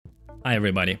Hi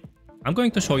everybody! I'm going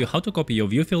to show you how to copy your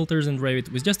view filters in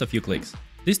Revit with just a few clicks.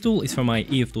 This tool is from my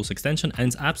EF Tools extension and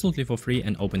it's absolutely for free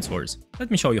and open source.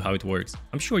 Let me show you how it works.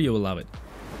 I'm sure you will love it.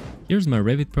 Here's my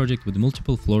Revit project with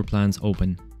multiple floor plans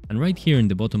open. And right here in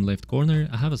the bottom left corner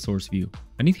I have a source view.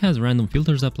 And it has random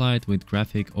filters applied with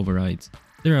graphic overrides.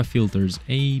 There are filters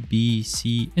A, B,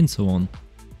 C and so on.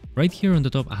 Right here on the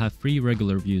top I have 3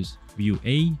 regular views, view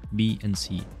A, B and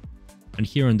C. And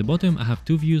here on the bottom I have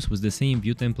 2 views with the same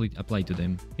view template applied to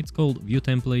them. It's called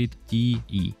ViewTemplate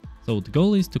DE. So the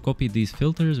goal is to copy these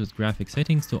filters with graphic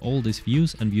settings to all these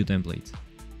views and view templates.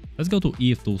 Let's go to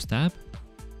EF Tools tab.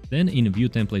 Then in View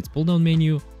Templates pull down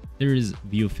menu, there is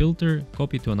View Filter,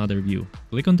 Copy to another view.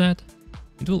 Click on that.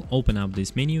 It will open up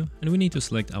this menu and we need to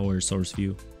select our source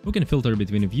view. We can filter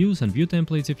between views and view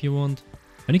templates if you want.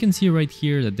 And you can see right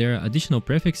here that there are additional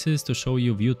prefixes to show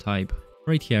you view type.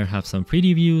 Right here I have some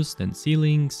 3D views, then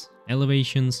ceilings,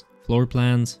 elevations, floor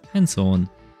plans, and so on.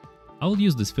 I will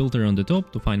use this filter on the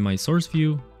top to find my source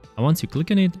view, and once you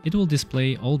click on it, it will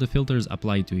display all the filters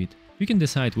applied to it. You can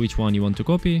decide which one you want to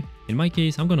copy. In my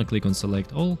case, I'm gonna click on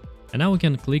Select All, and now we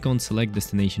can click on Select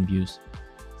Destination Views.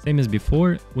 Same as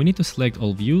before, we need to select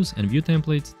all views and view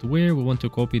templates to where we want to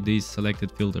copy these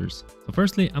selected filters. So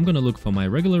firstly, I'm gonna look for my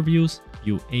regular views,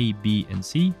 view A, B, and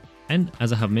C, and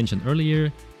as I have mentioned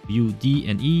earlier, view D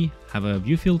and E have a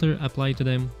view filter applied to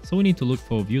them, so we need to look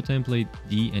for view template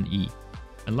D and E.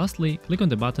 And lastly, click on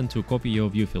the button to copy your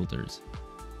view filters.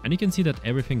 And you can see that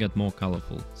everything got more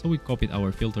colorful, so we copied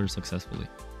our filters successfully.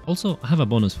 Also, I have a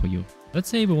bonus for you. Let's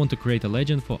say we want to create a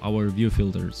legend for our view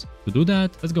filters. To do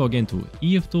that, let's go again to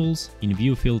EF Tools, in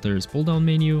View Filters pull down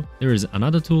menu, there is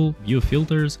another tool, View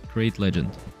Filters, Create Legend.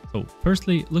 So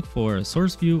firstly, look for a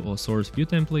source view or source view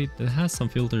template that has some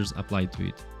filters applied to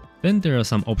it. Then there are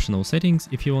some optional settings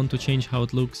if you want to change how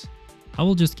it looks. I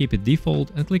will just keep it default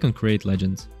and click on Create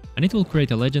Legends. And it will create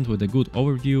a legend with a good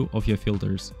overview of your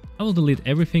filters. I will delete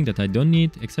everything that I don't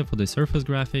need except for the surface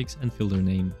graphics and filter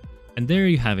name. And there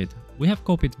you have it. We have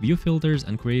copied view filters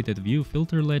and created view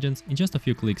filter legends in just a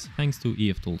few clicks thanks to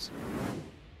EF Tools.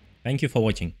 Thank you for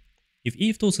watching. If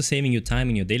EF Tools is saving you time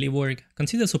in your daily work,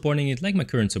 consider supporting it like my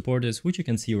current supporters, which you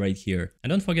can see right here. And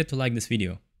don't forget to like this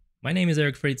video. My name is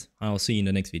Eric Fritz, I'll see you in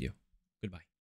the next video.